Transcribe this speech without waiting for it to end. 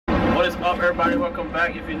What is up, everybody? Welcome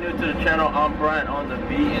back. If you're new to the channel, I'm Brian on the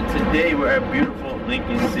beat, and today we're at beautiful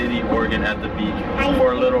Lincoln City, Oregon at the beach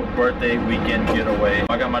for a little birthday weekend getaway.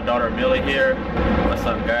 I got my daughter Millie here, my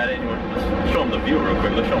son Gaiden. Let's show him the view real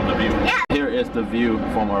quick. Let's show him the view. Yeah. Here is the view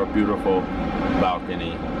from our beautiful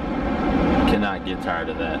balcony. Cannot get tired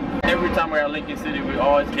of that. Every time we're at Lincoln City, we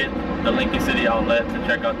always hit the Lincoln City outlet to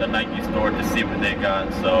check out the Nike store to see what they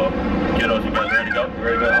got. So, kiddos, you guys ready to go?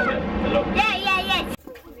 Ready to go outlet? Hello? Yeah.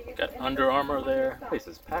 Got Under Armour there. This place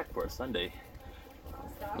is packed for a Sunday.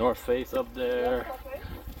 North Face up there.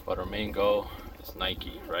 But our main goal is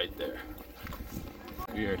Nike right there.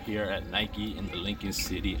 We are here at Nike in the Lincoln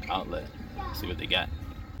City outlet. Let's see what they got.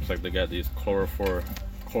 Looks like they got these chlorophyll,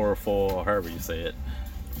 or however you say it.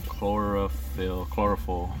 Chlorophyll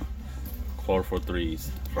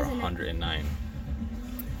 3s for $109.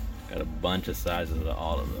 Got a bunch of sizes of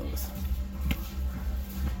all of those.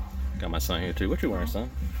 Got my son here too. What you wearing,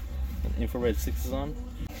 son? An infrared 6s on?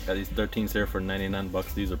 Got these 13s here for 99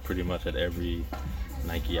 bucks. These are pretty much at every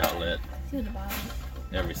Nike outlet.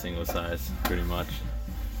 Every single size, pretty much.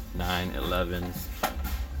 9, 11s,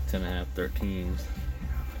 10.5, 13s.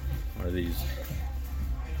 What are these?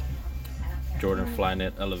 Jordan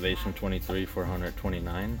Flyknit Elevation 23 for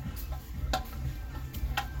 $129.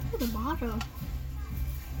 The bottom.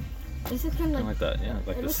 This is kind of like that, yeah,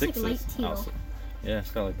 like the 6s. Like yeah,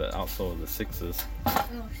 it's got like the outsole of the 6s. Oh,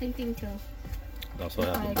 same thing too. They also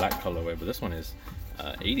have the black colorway, but this one is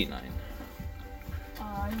 $89. Oh,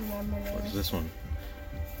 I remember this. What is this one?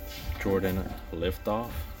 Jordan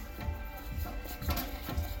Liftoff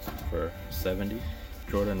for $70.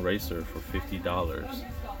 Jordan Racer for $50.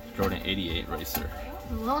 Jordan 88 Racer.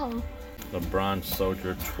 Whoa. LeBron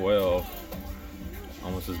Soldier 12.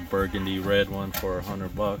 Almost this burgundy red one for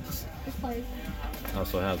 100 bucks. I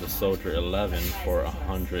also have the Soldier 11 for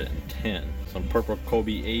 110. Some purple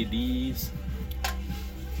Kobe ADs.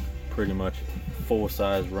 Pretty much full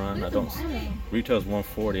size run. Retail's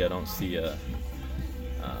 140. I don't see a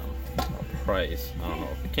price. I don't know.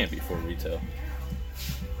 It can't be full retail.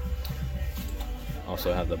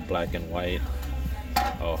 Also have the black and white.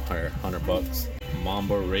 Oh, here, 100 bucks.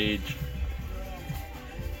 Mamba Rage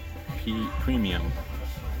Premium,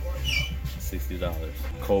 $60.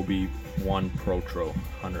 Kobe 1 Protro,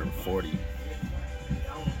 $140.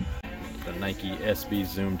 The Nike SB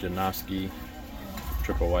Zoom Janoski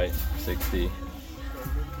triple white, $60.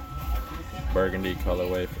 Burgundy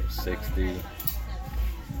colorway for $60.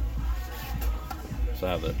 So I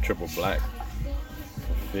have the triple black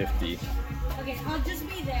for $50. Okay, I'll just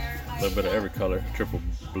be there. A little bit of every color. Triple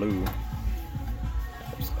blue,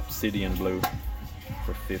 obsidian blue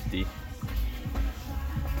for $50.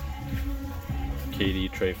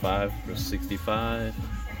 KD Tray 5 for $65.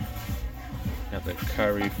 Got the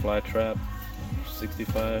Kyrie Flytrap for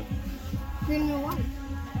 $65. Green and white.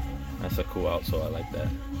 That's a cool outsole. I like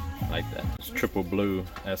that. It's triple blue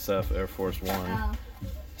SF Air Force One,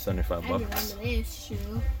 75 bucks. I remember this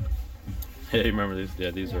shoe. Yeah, you remember these?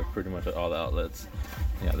 Yeah, these are pretty much at all the outlets.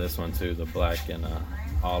 Yeah, this one too, the black and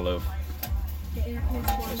olive.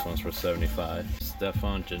 This one's for 75.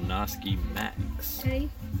 Stefan Janoski Max. Okay.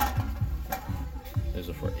 These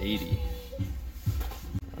are for 80.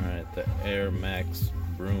 Alright, the Air Max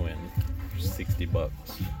Bruin for 60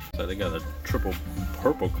 bucks. So they got a triple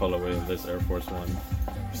purple colorway of this Air Force One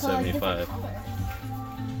for 75.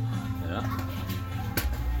 Yeah.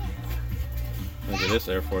 Look at this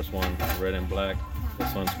Air Force One, red and black.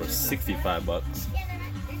 This one's for 65 bucks.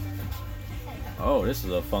 Oh, this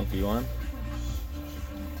is a funky one.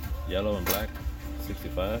 Yellow and black,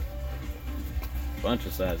 65. Bunch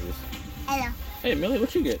of sizes. Hello. Hey, Millie,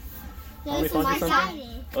 what you get? This is my size.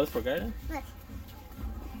 Oh, it's for Gaiden?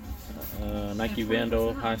 Nike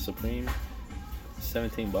Vandal High Supreme,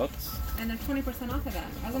 17 bucks. And they're 20% off of that.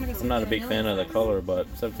 I'm not a big fan of the color, but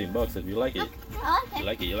 17 bucks if you like it. You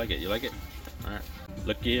like it. Alright.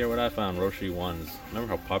 Look here what I found, Roshi ones.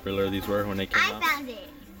 Remember how popular these were when they came out? I found it.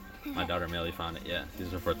 My daughter Millie found it, yeah.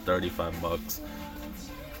 These are for 35 bucks.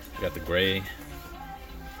 We got the gray,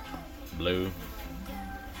 blue,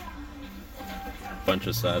 bunch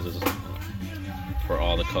of sizes for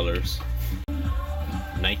all the colors.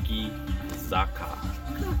 Nike Zaka.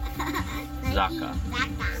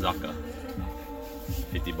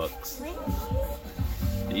 50 bucks.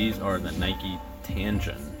 These are the Nike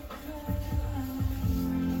Tangent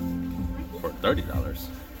for $30.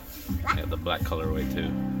 I got the black colorway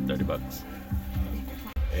too, 30 bucks.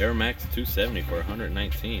 Air Max 270 for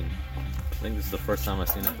 119. I think this is the first time I've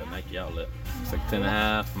seen it at the Nike outlet. It's like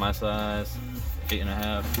 10.5, my size,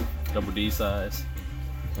 8.5, double D size.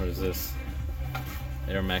 What is this?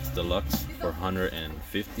 Air Max Deluxe for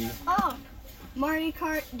 150. Oh, Mario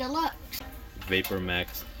Kart Deluxe. Vapor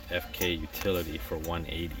Max FK Utility for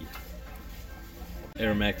 180.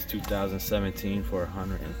 Air Max 2017 for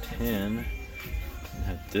 110. I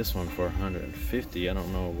have this one for 150. I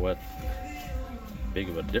don't know what big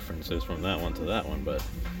of a difference is from that one to that one, but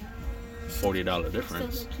 $40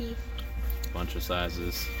 difference. Bunch of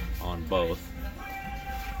sizes on both.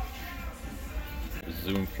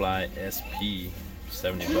 Zoom Fly SP,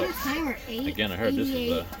 70 bucks. Again, I heard this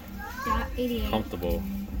is a comfortable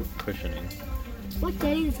cushioning. What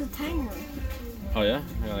day is the timer? Oh yeah?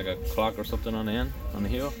 Got like a clock or something on the end, on the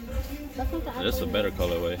heel? This is a better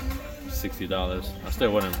colorway. $60. I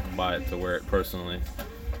still wouldn't buy it to wear it personally,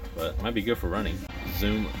 but it might be good for running.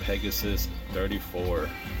 Zoom Pegasus 34,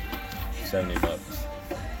 70 bucks.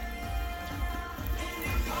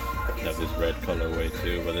 Got this red colorway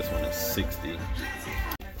too, but this one is 60.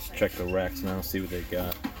 Let's check the racks now, see what they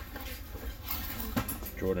got.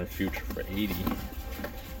 Jordan Future for 80.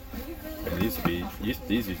 And these used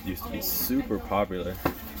to be super popular.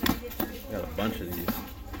 Got a bunch of these.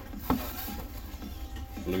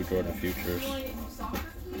 Blue Jordan Futures for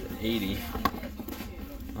 80.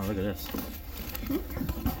 Oh, look at this.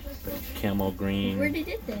 Camel green. Where did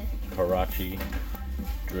it get Karachi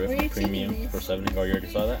Drift Premium for 70. Oh, you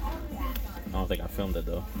already saw that? I don't think I filmed it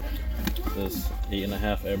though. This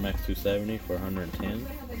 8.5 Air Max 270 for 110.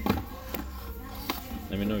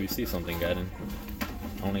 Let me know if you see something, Gaiden.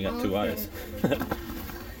 I only got two eyes.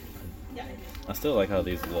 I still like how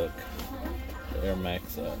these look. The Air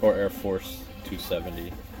Max or Air Force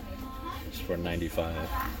 270 is for 95.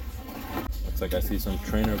 Looks like I see some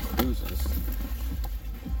Trainer Cruises.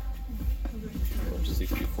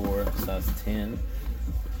 64, size 10.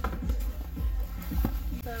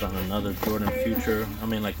 Found another Jordan Future. I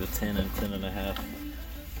mean, like the 10 and 10.5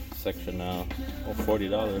 section now. Oh,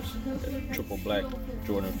 $40. Triple black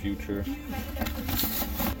Jordan Future.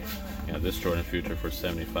 Yeah, this Jordan Future for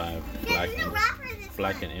 75.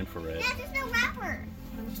 Black and infrared. Yeah, there's no wrapper.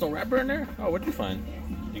 There's no wrapper in there? Oh, what'd you find?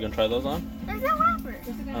 You gonna try those on? There's no wrapper.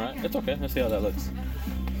 Alright, it's okay. Let's see how that looks.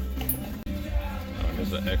 Oh,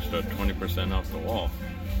 there's an extra 20% off the wall.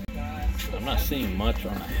 I'm not seeing much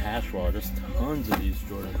on the hash wall. There's tons of these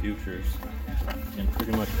Jordan Futures in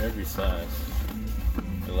pretty much every size.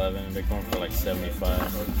 11, they're going for like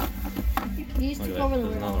 75. These Look took at over that. the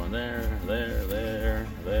There's another one there.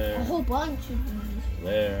 A whole bunch of these.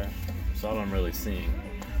 There. That's all I'm really seeing.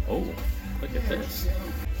 Oh, look at this.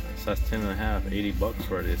 Size 10.5, 80 bucks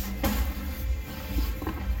for this.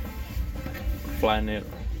 Flyknit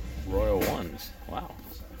Royal Ones. Wow.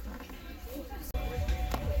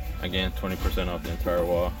 Again, 20% off the entire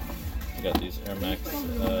wall. You got these Air Max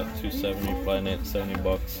 270 Flyknit, 70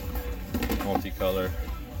 bucks. Multicolor.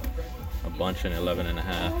 A bunch in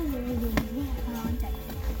 11.5.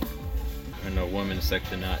 In the women's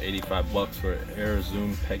section now, 85 bucks for Air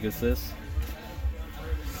Zoom Pegasus.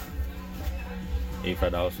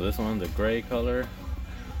 $85 for this one, the gray color.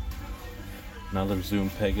 Another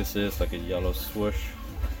Zoom Pegasus, like a yellow swoosh.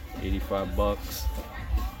 85 bucks.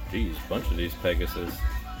 Geez, bunch of these Pegasus.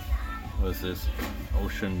 What is this?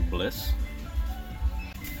 Ocean Bliss.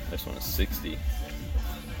 This one is 60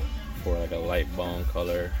 for like a light bone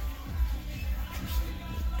color.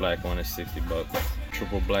 Black one is 60 bucks.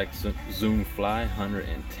 Triple black Zoom Fly,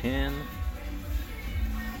 110.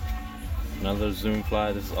 Another Zoom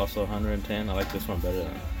Fly, this is also 110. I like this one better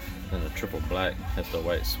than the triple black. Has the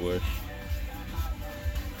white swoosh.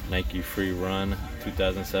 Nike Free Run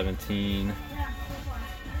 2017.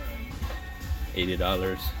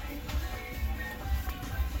 $80.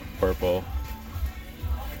 Purple.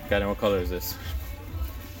 God, what color is this?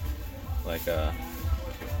 Like a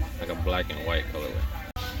black and white colorway.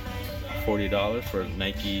 $40 for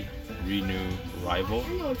Nike Renew Rival.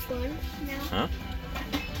 I know which one. Huh?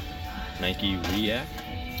 Nike React.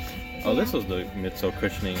 Oh, this was the midsole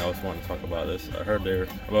cushioning I was wanting to talk about. This I heard they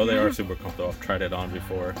are super comfortable. I've tried it on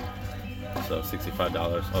before. So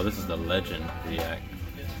 $65. Oh, this is the Legend React.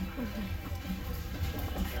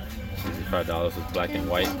 $65 with black and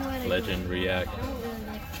white Legend React. I don't really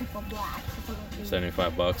like triple black.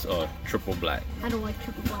 75 bucks. Oh, triple black. I don't like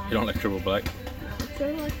triple black. You don't like triple black?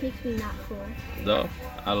 Triple black makes me not cool. No,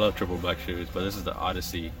 I love triple black shoes, but this is the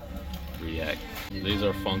Odyssey React. These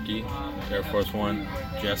are funky. Air Force One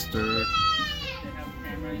Jester.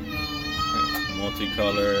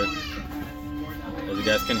 Multicolored. As you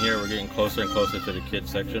guys can hear, we're getting closer and closer to the kids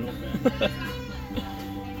section.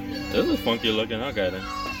 This is funky looking, huh, guy then?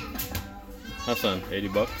 Huh, son? 80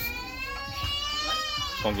 bucks?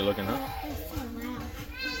 Funky looking, huh?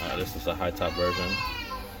 Alright, this is a high top version.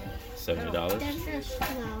 $70. That's just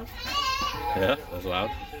loud. Yeah, that's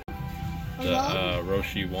loud. The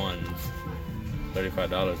Roshi ones,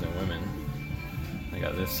 $35 in women. I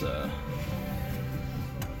got this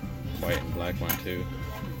white and black one too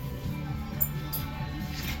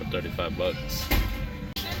for $35.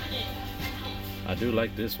 I do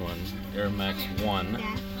like this one, Air Max 1,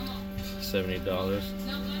 $70.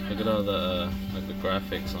 Look at all the like the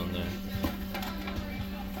graphics on there.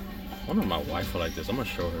 I wonder if my wife will like this. I'm gonna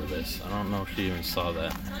show her this. I don't know if she even saw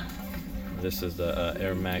that. This is the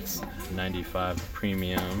Air Max 95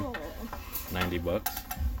 Premium, $90.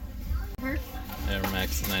 Air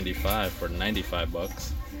Max 95 for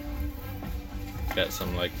 $95. Got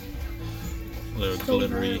some like little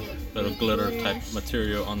glitter type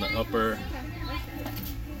material on the upper.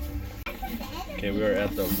 Okay, we are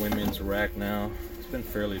at the women's rack now. It's been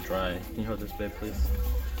fairly dry. Can you hold this, babe, please?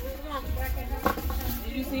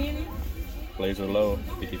 Did you see any? Blazer low,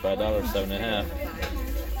 $55, 7.5.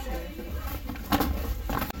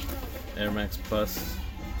 Air Max Plus,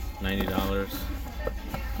 $90.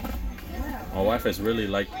 My wife has really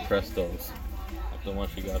liked Prestos, like the one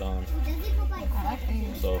she got on.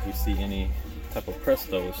 So if you see any type of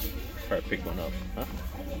Prestos, probably pick one up. Huh?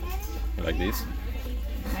 You like these?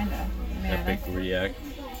 Kinda. Epic React,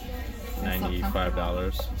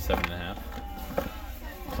 $95, 7.5.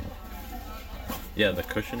 Yeah, the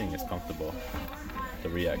cushioning is comfortable. The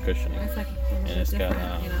React cushioning, and it's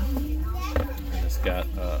got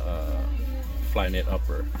fly knit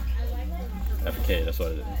upper. FK, that's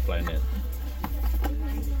what it is. Fly knit.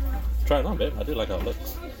 Try it on, babe. I do like how it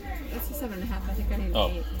looks. It's a 7.5. I think I need an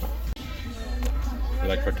 8. You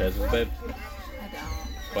like Cortez's, babe? I don't.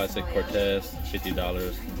 Classic Cortez,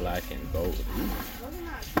 $50, black and gold.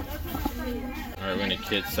 Alright, we're in the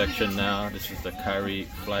kids section now. This is the Kyrie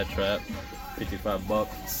Fly Trap,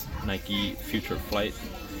 $55. Nike Future Flight,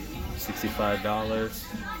 $65.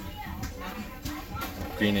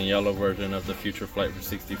 Green and yellow version of the Future Flight for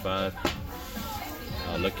 $65.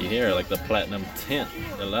 Looky here, like the Platinum Tint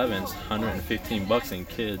 11s, $115 in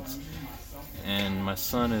kids. And my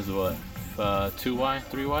son is what, 2Y,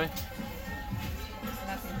 3Y?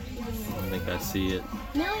 I don't think I see it.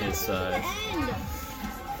 His size.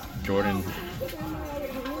 Jordan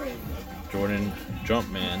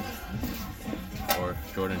Jumpman, or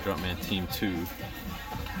Jordan Jumpman Team 2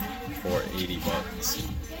 for $80.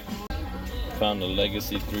 Found the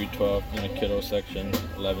Legacy 312 in the kiddo section,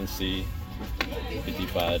 11C,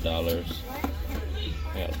 $55.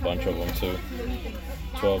 I got a bunch of them too.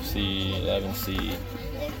 12C, 11C,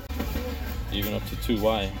 even up to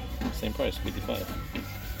 2Y, same price, $55.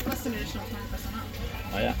 Plus an additional 20%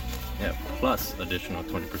 off. Oh yeah, yeah, plus additional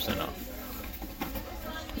 20% off.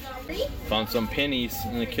 Found some pennies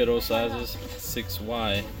in the kiddo sizes,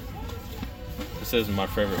 6Y. This is my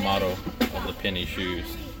favorite model of the penny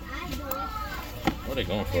shoes. What are they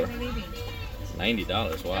going for?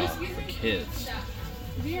 $90, wow, for kids.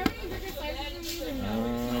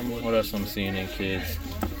 What else I'm seeing in kids?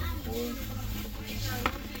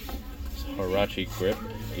 Huarache Grip,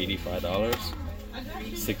 $85.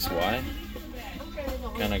 6Y.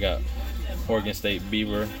 Kind of got Oregon State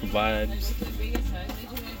Beaver vibes.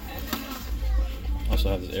 Also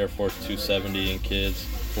have this Air Force 270 in kids,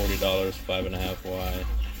 $40, 5.5Y.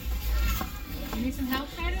 You need some help,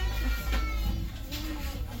 Carter?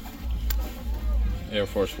 Air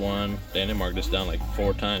Force One. Damn, they marked this down like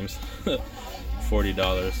 4 times.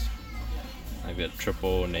 $40. Like that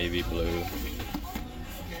triple navy blue.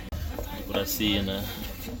 What I see in the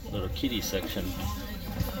little kitty section,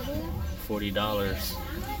 $40.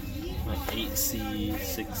 Like 8C,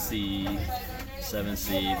 6C,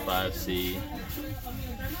 7C, 5C.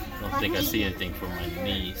 I don't think I see anything for my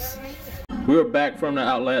niece. We were back from the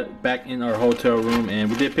outlet, back in our hotel room, and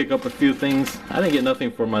we did pick up a few things. I didn't get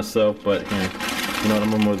nothing for myself, but here, you know what,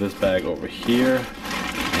 I'm gonna move this bag over here,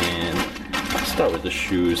 and I'll start with the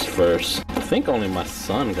shoes first. I think only my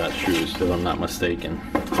son got shoes, if I'm not mistaken.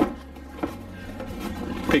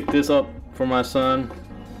 Picked this up for my son,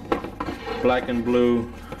 black and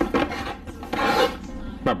blue.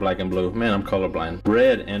 Not black and blue, man, I'm colorblind.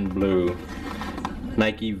 Red and blue.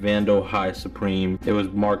 Nike Vandal High Supreme. It was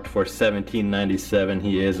marked for $17.97.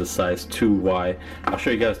 He is a size 2Y. I'll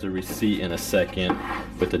show you guys the receipt in a second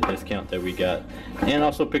with the discount that we got. And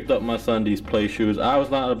also picked up my son these play shoes. I was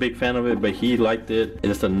not a big fan of it, but he liked it.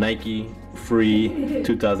 It's a Nike Free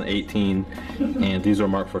 2018, and these were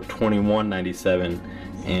marked for $21.97.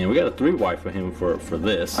 And we got a 3Y for him for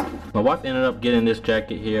this. My wife ended up getting this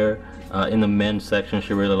jacket here in the men's section.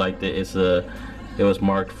 She really liked it. It was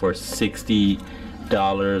marked for $60,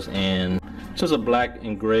 and it's just a black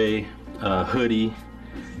and gray hoodie,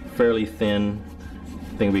 fairly thin.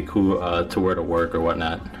 I think it'd be cool to wear to work or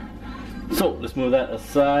whatnot. So let's move that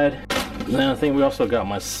aside. Then I think we also got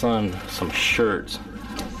my son some shirts.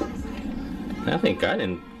 I think I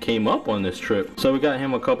didn't came up on this trip. So we got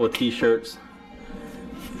him a couple of t-shirts.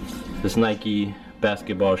 This Nike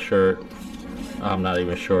basketball shirt. I'm not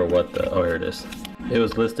even sure what the, oh here it is. It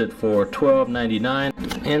was listed for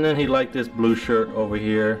 $12.99. And then he liked this blue shirt over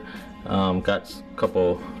here. Got a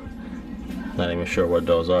couple, not even sure what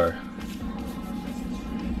those are.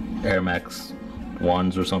 Air Max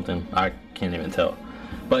 1s or something. I can't even tell.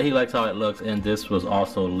 But he likes how it looks, and this was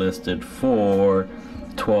also listed for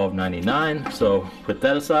 $12.99. So put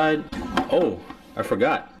that aside. Oh, I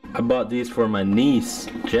forgot. I bought these for my niece,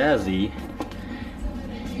 Jazzy,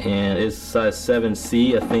 and it's size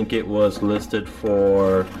 7C. I think it was listed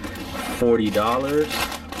for $40.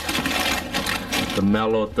 The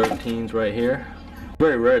Mellow 13s right here.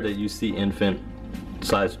 Very rare that you see infant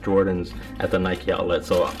size Jordans at the Nike outlet,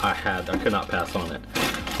 so I could not pass on it.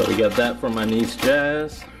 So we got that for my niece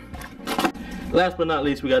Jazz. Last but not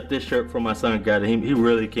least, we got this shirt for my son Guy. He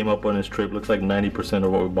really came up on this trip. Looks like 90%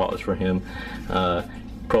 of what we bought was for him.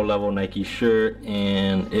 Pro level Nike shirt,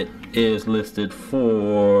 and it is listed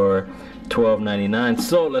for $12.99.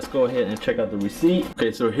 So let's go ahead and check out the receipt.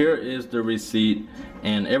 Okay, so here is the receipt,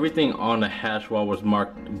 and everything on the hash wall was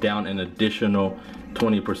marked down an additional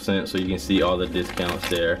 20%, so you can see all the discounts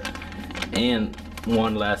there. And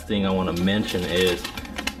one last thing I want to mention is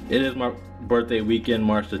it is my birthday weekend,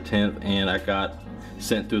 March the 10th, and I got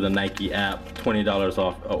sent through the Nike app $20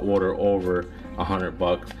 off an order over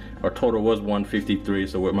 $100. Our total was $153,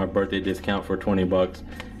 so with my birthday discount for $20,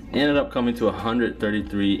 ended up coming to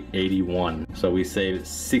 $133.81. So we saved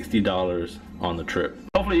 $60 on the trip.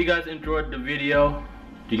 Hopefully you guys enjoyed the video.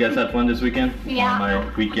 You guys had fun this weekend? Yeah. On my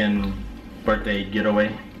weekend birthday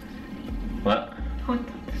getaway. What?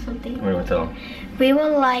 Something. What do you want to tell them? We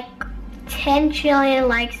want like 10 trillion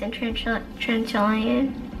likes and 10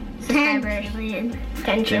 trillion subscribers.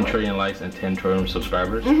 10 trillion likes and 10 trillion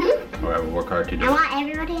subscribers. Alright, we'll work hard to do. I want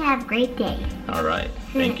everybody to have a great day. Alright,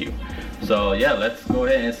 thank you. So yeah, let's go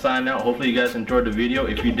ahead and sign out. Hopefully you guys enjoyed the video.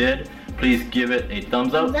 If you did, please give it a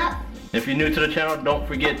thumbs up. If you're new to the channel, don't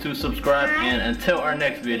forget to subscribe. And until our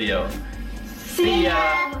next video, see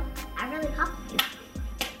ya! I really coffee.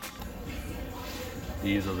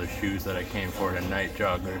 These are the shoes that I came for, the night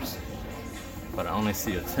joggers. But I only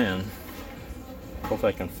see a 10.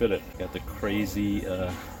 Hopefully I can fit it. Got the crazy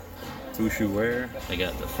Wushu wear. I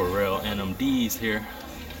got the Pharrell NMDs here.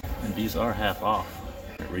 And these are half off.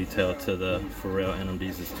 Retail to the Pharrell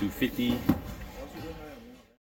NMDs is $250.